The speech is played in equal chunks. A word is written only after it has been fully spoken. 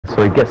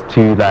so it gets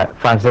to like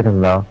 5 seconds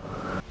now.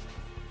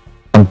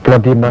 And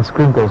bloody my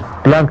screen goes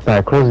blank now,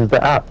 it closes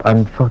the app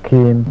and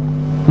fucking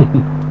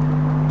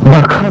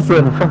my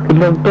cousin fucking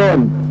logged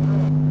on.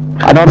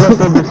 And I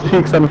lost all the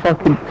streaks and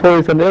fucking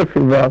toys and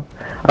everything, bro.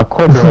 I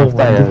called him on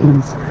Friday.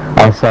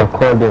 I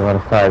called him on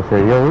Friday,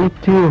 said, yo, what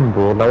you doing,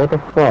 bro? Like, what the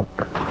fuck?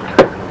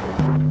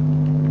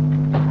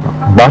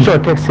 But I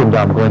should text him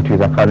that I'm going to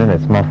his account, innit?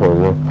 It's my fault,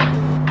 bro.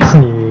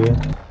 Yeah.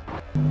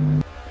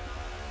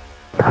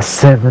 That's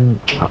 7.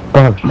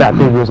 That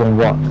day was on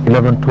what?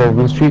 11, 12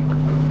 win streak?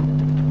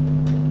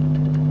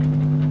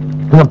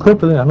 I'm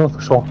purple, I know for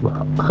sure, but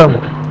I can't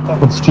remember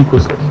what the streak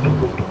was. Yeah.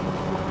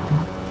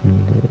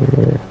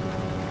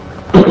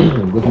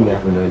 Good thing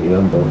happened early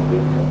on though.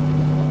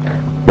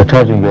 You're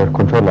charging your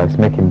controller, it's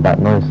making bad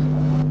noise.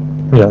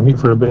 Yeah, meet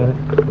for a bit.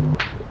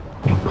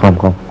 Come.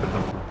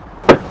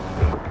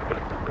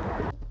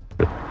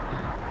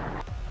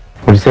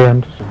 What did you say,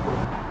 Anders?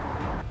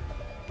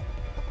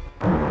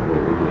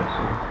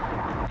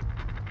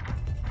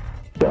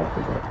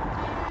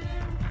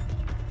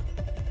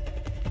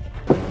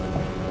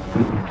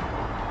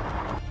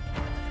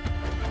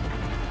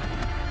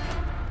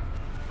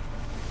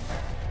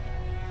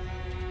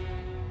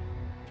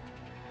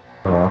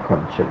 Oh, I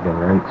can't check the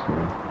ranks,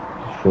 man.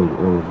 Just show you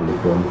all of the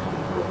guns.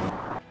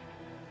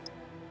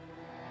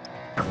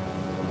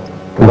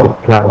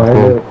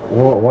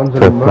 One's on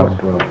the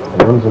mouse, man.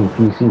 And one's on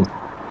PC.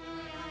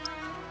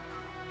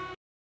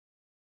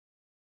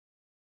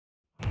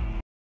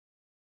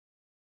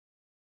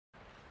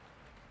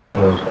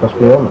 It's supposed to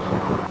be on or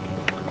something.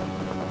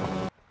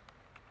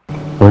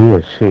 Oh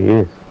yeah, shit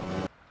is.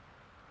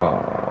 Oh,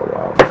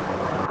 wow.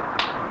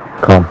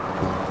 Come.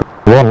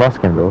 We won last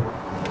game though.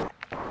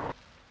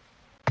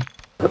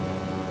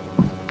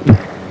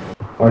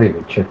 I didn't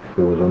even check if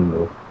it was on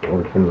though,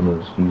 or if anyone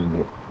was using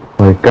it.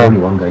 Like, Only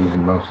one guy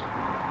using mouse.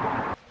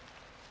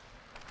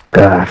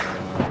 God.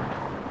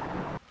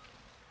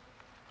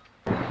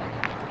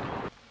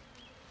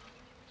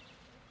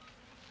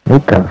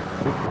 Okay.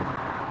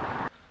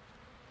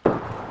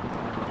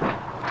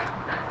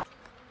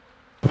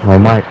 My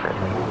mic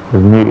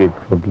is muted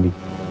probably.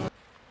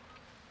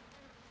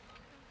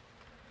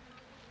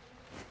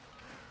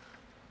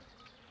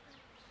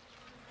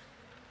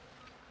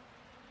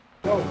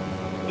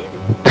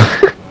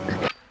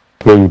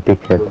 Yeah, you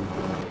dickhead.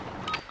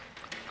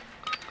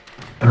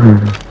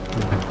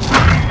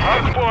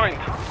 Hard point.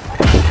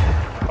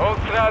 All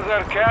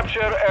Strasser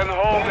capture and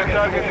hold the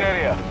target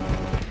area.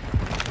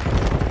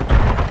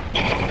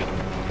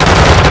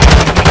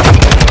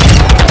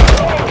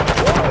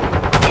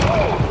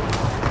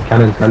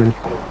 Cannon. Enemy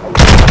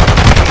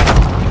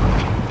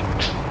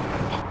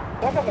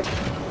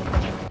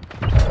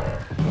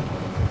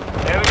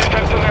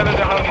personnel at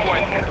the hard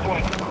point.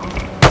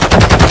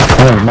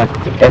 Oh, my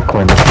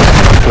echoing.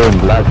 It's going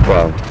black,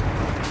 bro.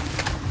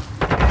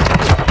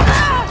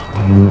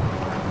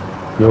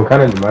 Yo,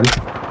 cannon, man.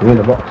 You're in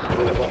the box.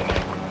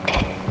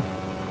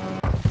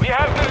 We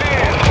have the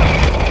lead.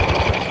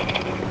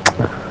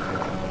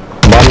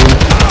 Man,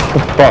 what the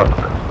fuck?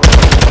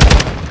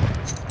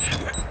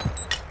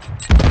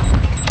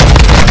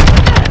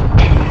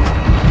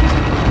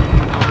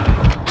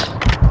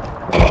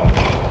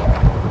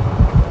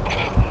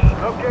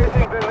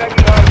 Locating the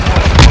next hard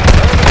point.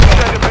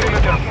 Inside the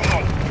perimeter.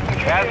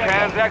 Gas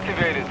hands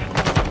activated.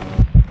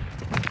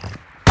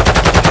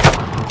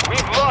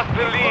 We've lost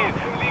the lead.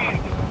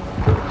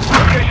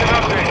 Location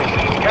update.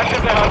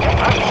 Capture the hard.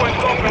 Hardpoint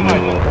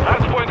compromised.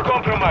 Hardpoint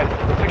compromised.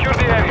 Secure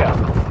the area.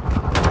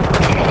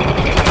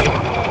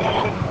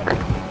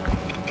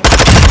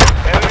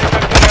 Enemy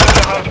personnel at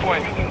the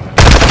hardpoint.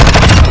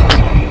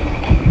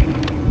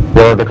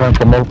 Well, they're coming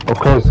from up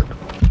close.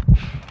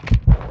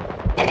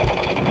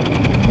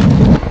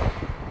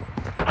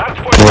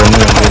 Hardpoint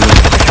compromised.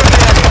 Secure the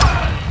area.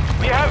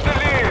 We have the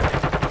lead.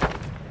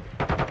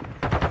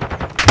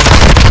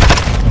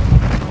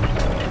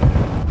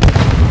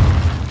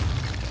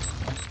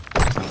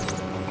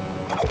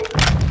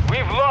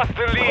 We've lost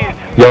the lead.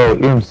 Yo,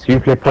 Ims, you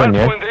play point,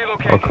 yeah?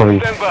 Hardpoint I'll cover you.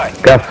 relocating. Stand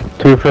by. Gaff,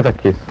 2 further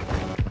keys.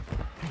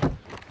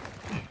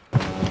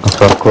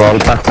 So I'll crawl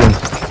back in.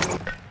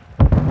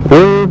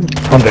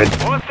 100.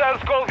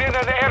 Hostiles called in an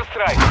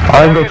airstrike.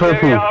 I'm the Target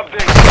trophy. area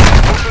update.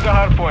 Move to the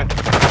hard point.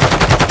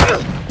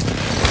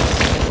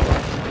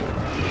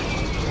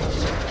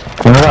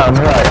 I'm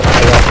right.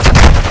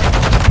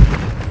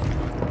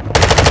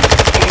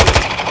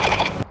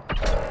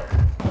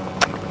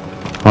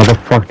 How the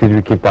fuck did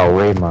we keep that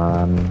away,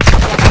 man?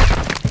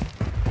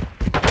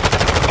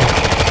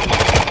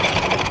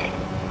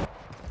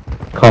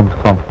 Come.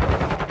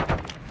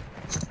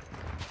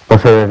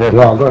 What's it?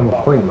 Yo, I'm going to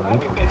point, man.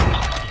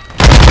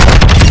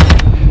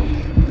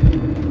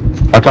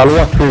 I'll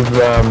watch his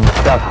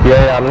stuff.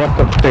 Yeah, I'll watch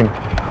the thing.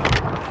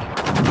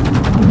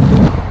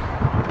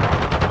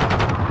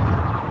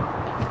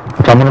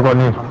 I'm gonna go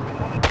near.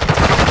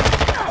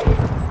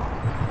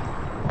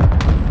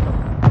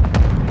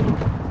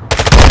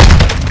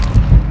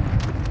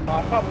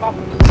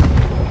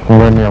 I'm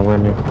going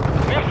near.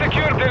 We've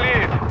secured the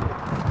lead.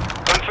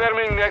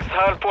 Confirming next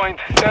hard point.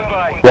 Stand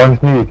by.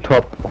 One's new,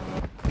 top.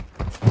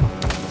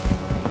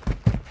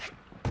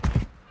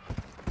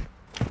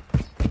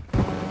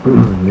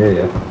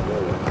 Yeah.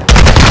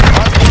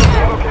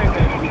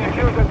 Relocated.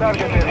 Secure the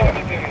target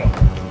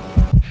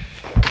area.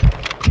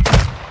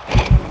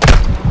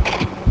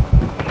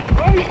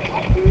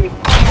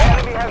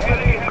 Enemy has the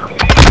lead.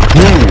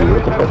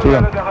 What the fuck,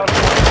 yeah.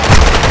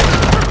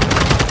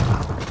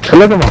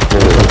 Let them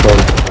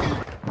off.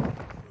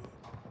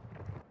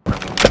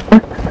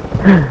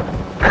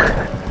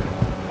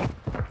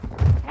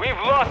 We've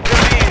lost the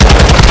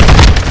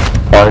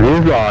lead. Oh,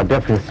 these are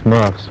definitely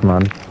Smurfs,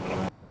 man.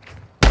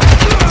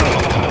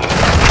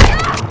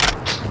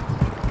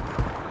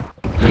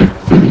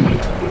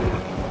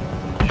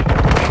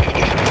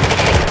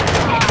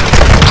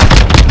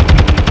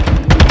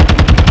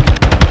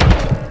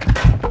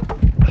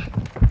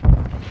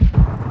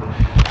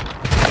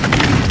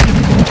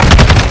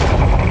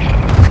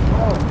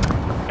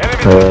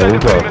 Enemy You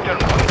go. perimeter.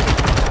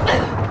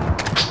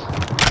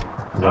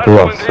 Hard You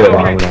are point so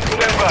relocated. angry.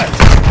 Stand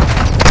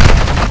by.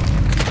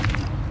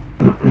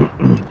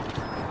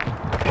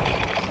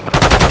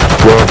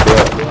 You're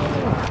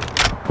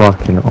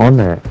fucking on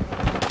it.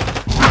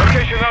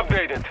 Location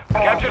updated.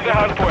 Capture the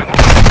hard point.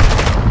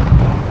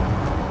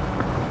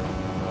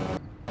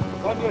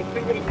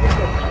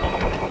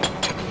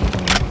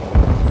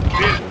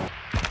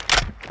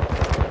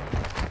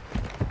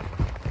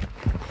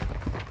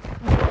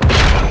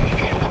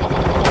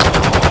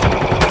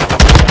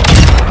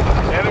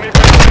 Enemy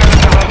personnel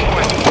at the hard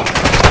point.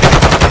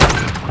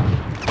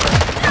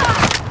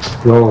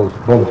 Yo,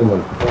 bomb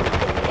someone.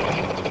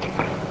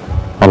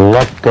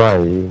 Allah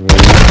guy.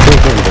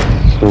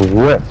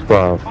 Sweat,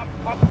 bro.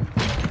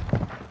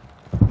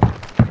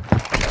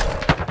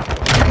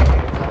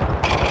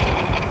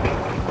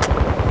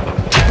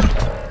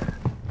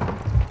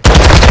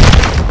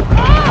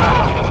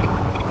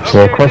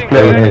 So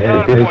cosplay Locating is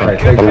hard different. point.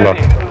 Get Allah.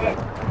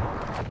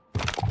 ready.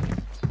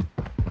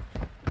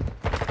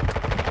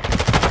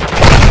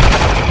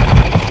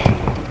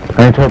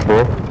 Any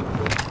trouble?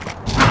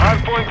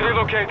 Hard point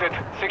relocated.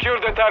 Secure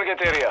the target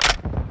area.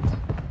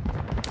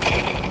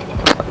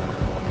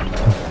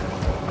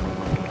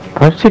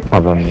 Kaç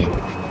çıkmadan mı?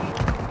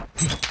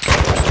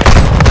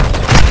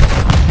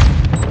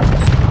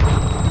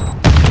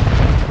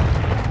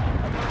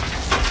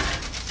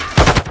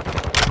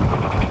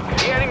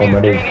 The enemy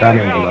Somebody is gaining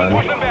coming, ground. man.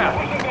 On the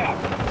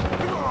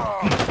map.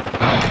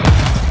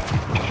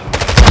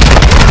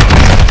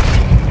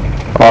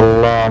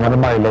 Allah, mana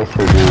mailai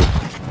segi.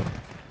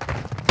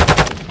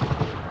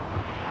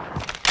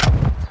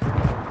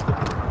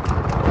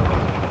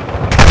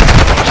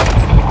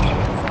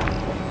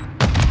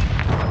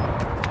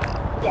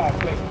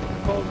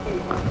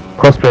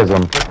 Cosplay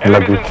zone, Enemies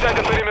lagi. inside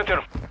the perimeter.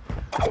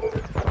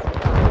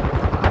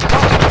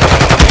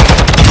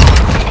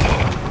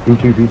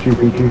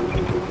 B2.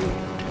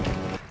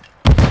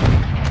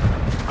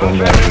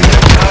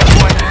 Hard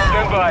point.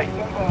 Stand by.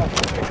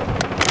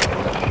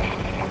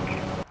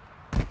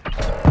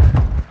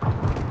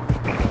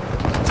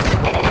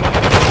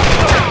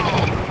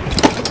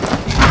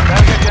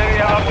 Target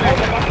area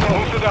updated.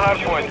 Move to the hard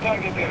point.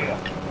 Target area.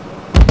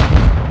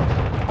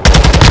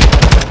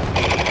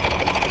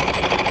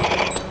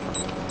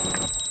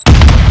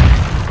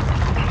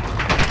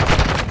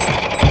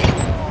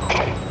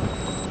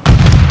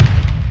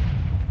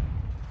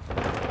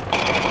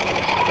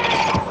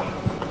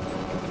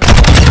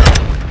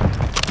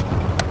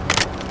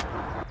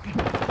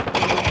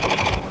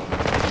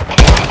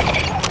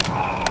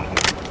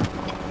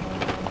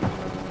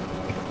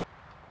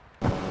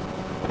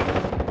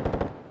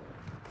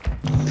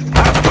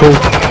 Cool.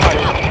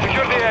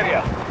 Secure the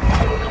area.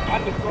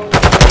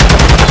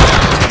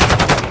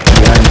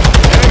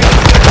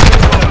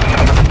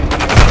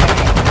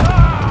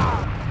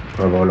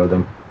 Of all of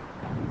them.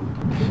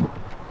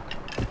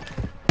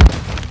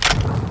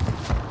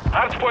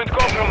 Hard point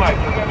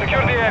compromised.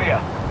 Secure the area.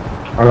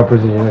 I got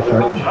prison units,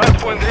 right? Hard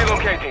point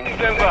relocating.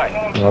 Stand by.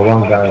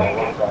 One guy.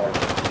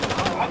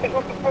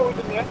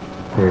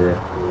 Yeah.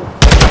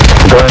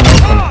 Going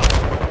open.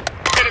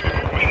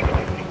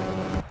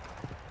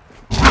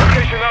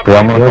 Location Yeah, updated.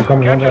 I'm Yo,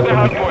 come here, Capture the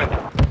hard come point.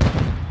 here.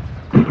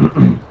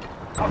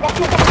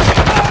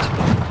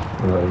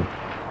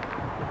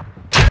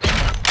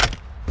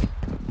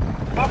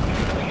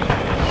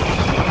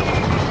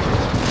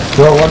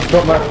 Yo, one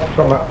shot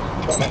back.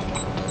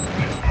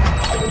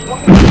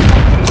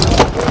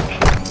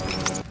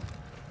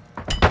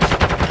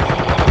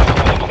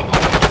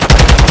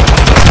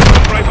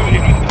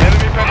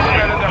 Enemy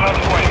personnel at the hard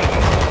point.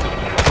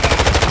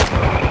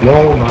 No,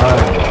 man.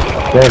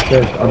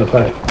 There's, other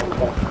side.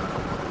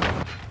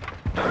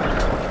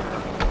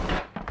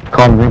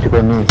 Can't reach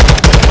by me.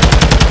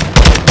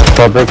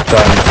 So big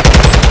time.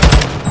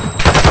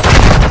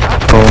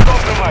 Oh,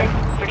 Compromised.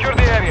 Secure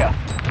the area.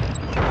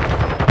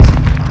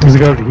 There's a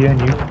guy over here and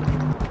you.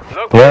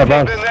 Where Locating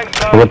about? the next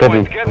What hard did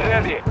point. he? Get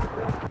ready.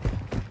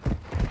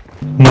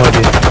 No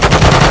idea.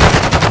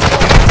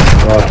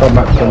 Oh, come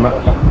back.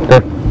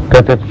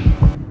 Get it.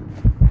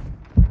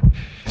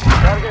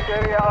 Target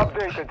area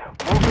updated.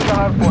 Move to the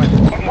hard point.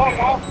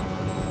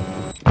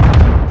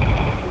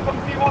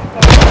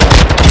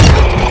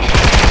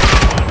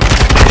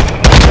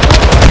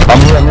 I'm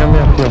here.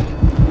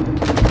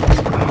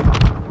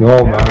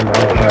 No, man, no.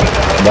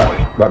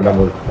 Back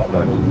double.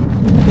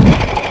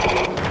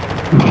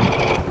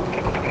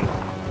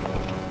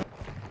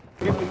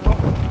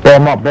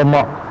 Bomb up.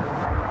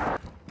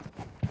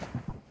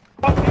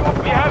 We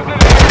have the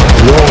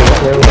Yo,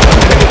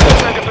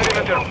 inside the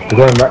perimeter. you're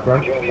going back,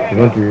 man. You're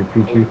going to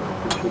P2.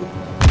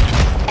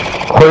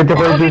 Hold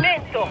it.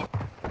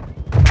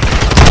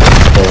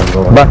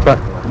 Back.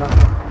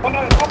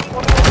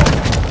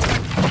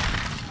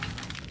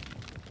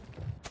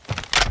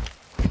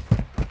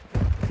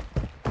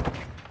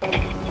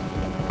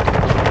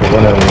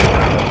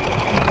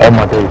 Oh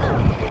my days.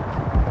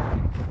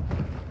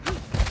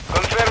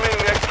 Confirming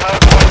next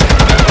hard point.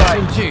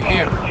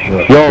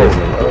 Yo,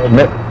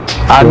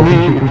 I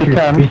need if you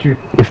can. P2.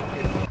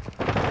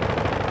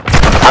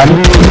 I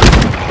need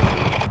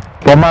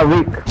for my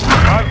week.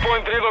 Hard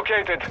point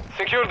relocated.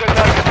 Secure the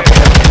target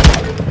area.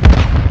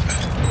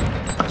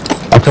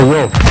 I said,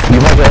 yo, you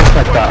might get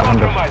expect that.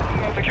 Compromise.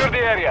 Secure the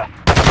area.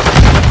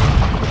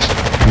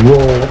 Yo,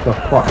 what the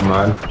fuck,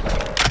 man?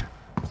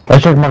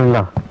 Let's check my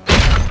luck.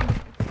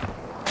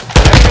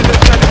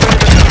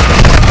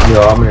 Yo,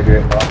 I'm gonna do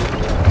it.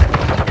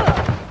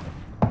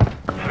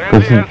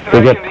 Friendly They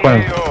airstrike get in the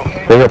points. AO.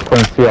 They get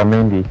points here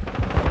mainly.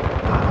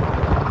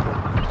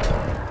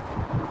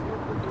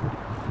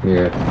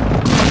 Yeah.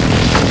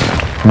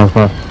 No.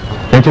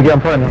 Need to get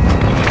on point.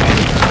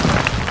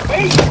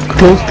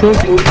 Close. Enemy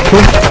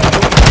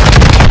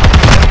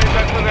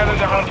personnel at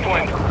the hard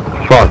point.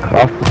 Fuck.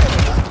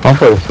 I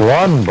thought it's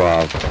one,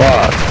 bro.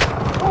 Fuck.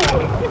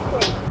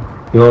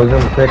 Yo, it's on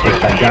the second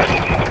like that.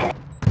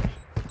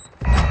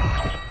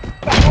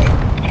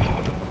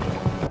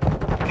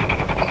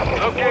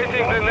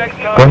 Locating the next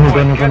hard Go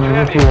point. Get on,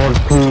 ready. 2 or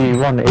 3,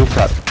 1,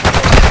 ASAP.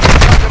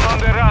 Got them on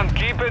the run.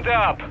 Keep it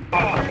up.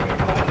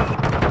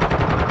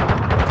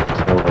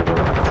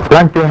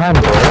 Blank behind,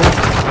 bro.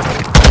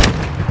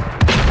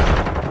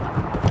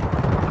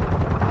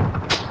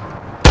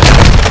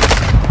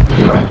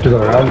 To go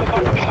around.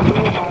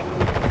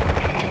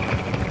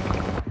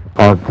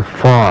 Oh, the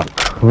fuck.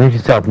 We need to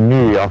set up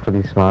new after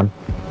this, man.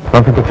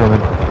 Don't think it's coming.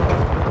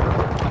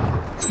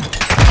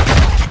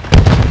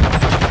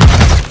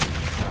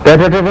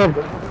 Dead.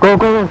 Go.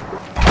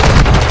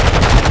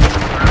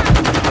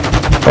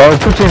 Oh,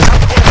 pushing.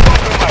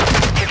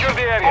 Secure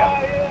the area.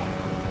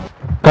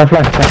 Can't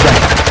fly.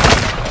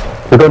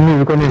 We got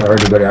new. I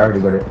already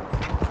got it.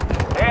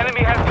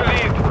 Enemy has the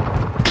lead.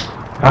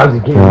 How's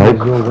it getting? Right.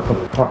 Yo, what the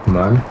fuck,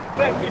 man?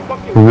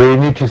 We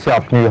need to set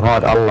up new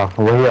hard, Allah.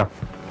 We're here.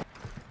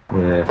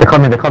 Yeah. They're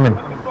coming.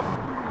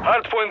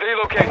 Hard point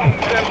relocating.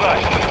 Stand by.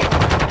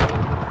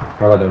 I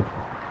got them.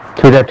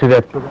 To that.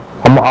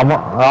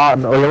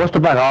 What's the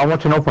back? I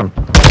want you open.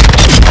 Hard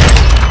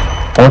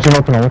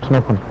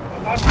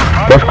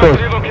Watch point close.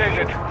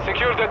 relocated.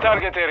 Secure the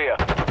target area.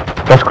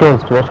 Watch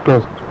closed.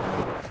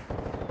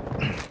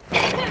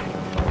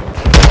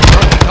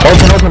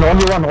 Open.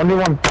 Only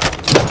one.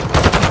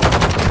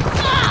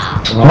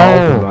 Oh, No.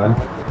 man.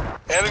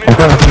 Enemy Okay.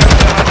 personnel at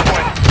the hard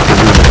point.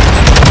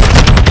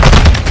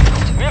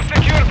 We've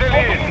secured the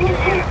lead.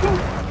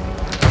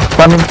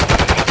 Coming.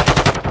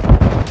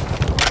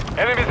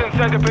 Enemies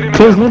inside the perimeter.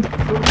 Close mid.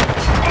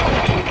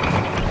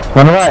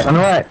 On the right.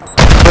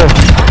 Go.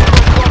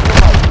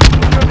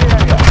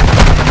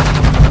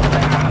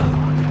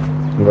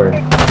 I'm going.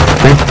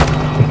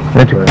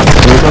 Let's go.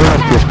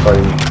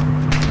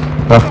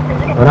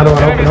 Another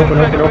one, open.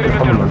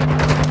 Come on, man.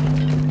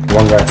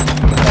 One guy.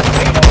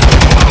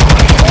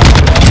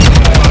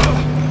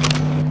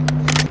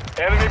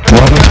 Enemy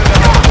personnel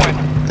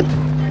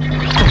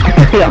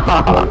at the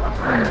hard point.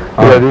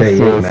 Okay, this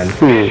yeah, is man.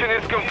 sick. Mission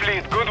is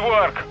complete. Good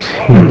work.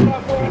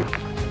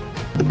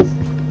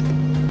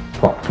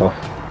 Fucked off.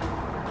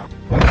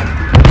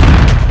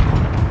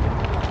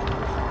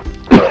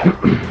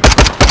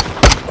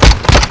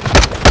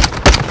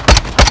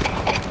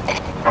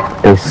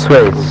 I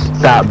swear it's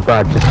that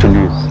bad just to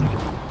lose.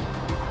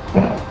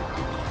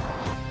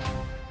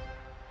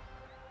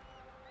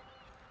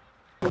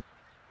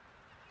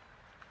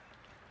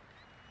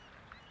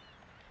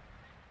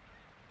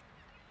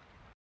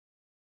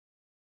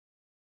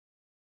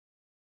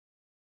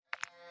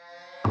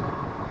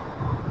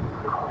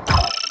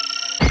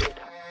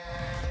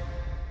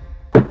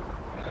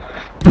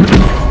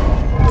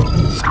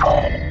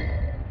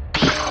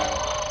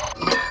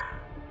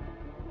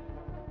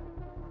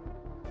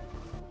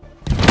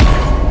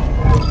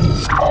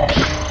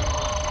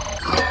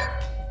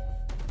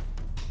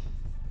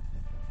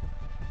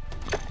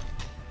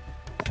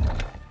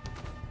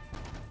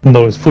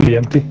 No, it's fully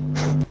empty.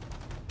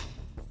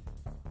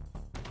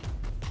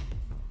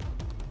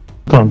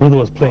 Come on, brother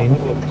was playing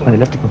and he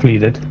left it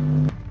completed.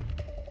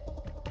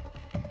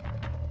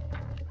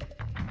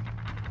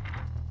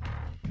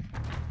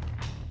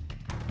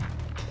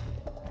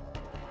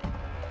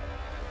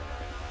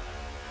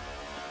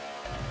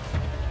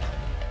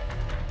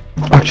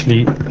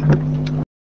 actually